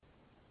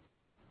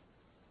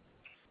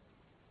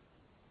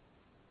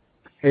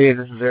Hey,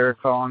 this is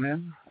Eric calling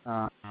in.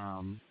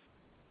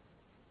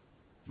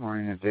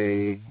 Morning of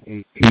day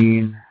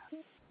 18,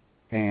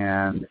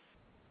 and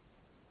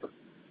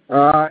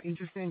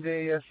interesting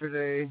day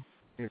yesterday.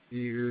 If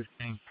you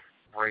think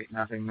White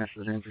Nothingness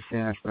is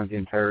interesting, I spent the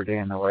entire day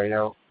in the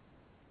whiteout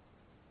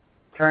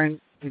trying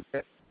to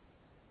get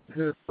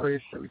to this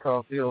place that we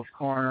call Fields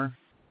Corner.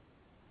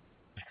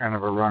 It's kind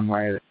of a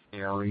runway that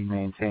DLE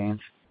maintains.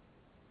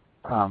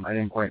 I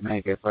didn't quite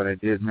make it, but I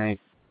did make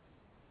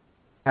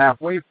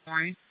halfway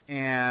point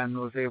and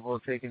was able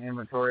to take an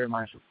inventory of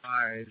my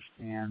supplies.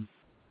 And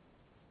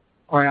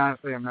quite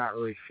honestly, I'm not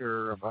really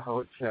sure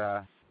about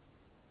the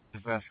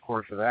best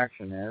course of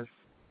action is.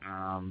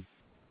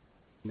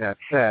 That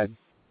said,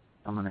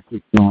 I'm going to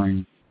keep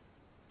going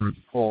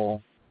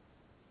full.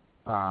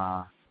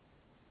 I'm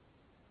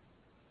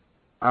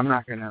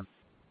not going to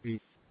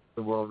beat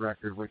the world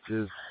record, which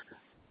is,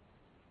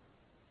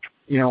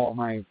 what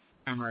my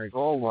primary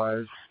goal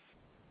was,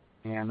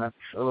 and that's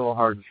a little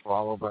hard to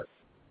swallow, but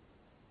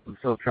I'm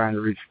still trying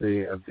to reach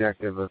the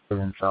objective of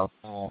living South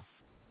Pole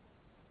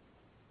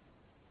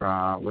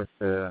with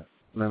the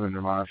limited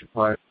amount of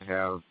supplies I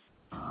have.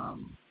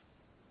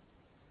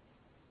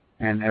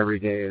 And every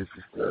day is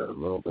just a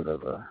little bit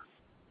of a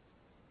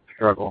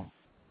struggle.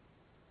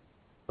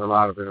 A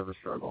lot of bit of a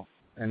struggle.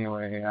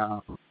 Anyway,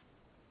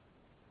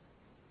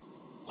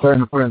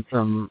 starting to put in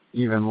some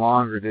even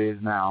longer days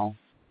now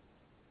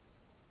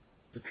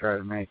to try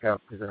to make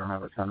up because I don't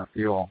have a ton of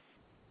fuel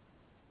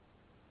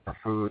or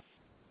food.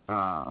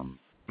 I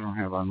don't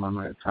have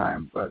unlimited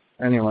time. But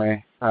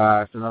anyway,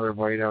 it's another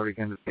whiteout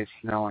again. It's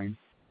snowing.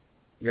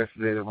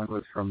 Yesterday the wind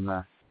was from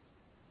the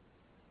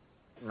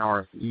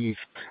northeast,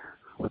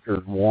 which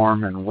was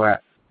warm and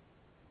wet.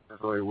 It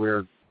was really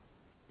weird.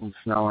 And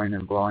snowing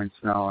and blowing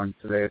snow, and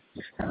today it's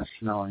just kind of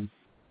snowing.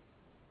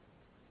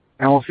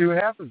 And we'll see what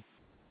happens.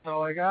 That's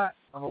all I got.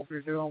 I hope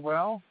you're doing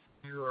well.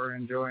 You are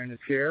enjoying the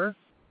chair.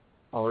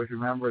 Always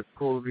remember it's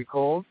cool to be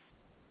cold.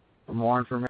 For more information,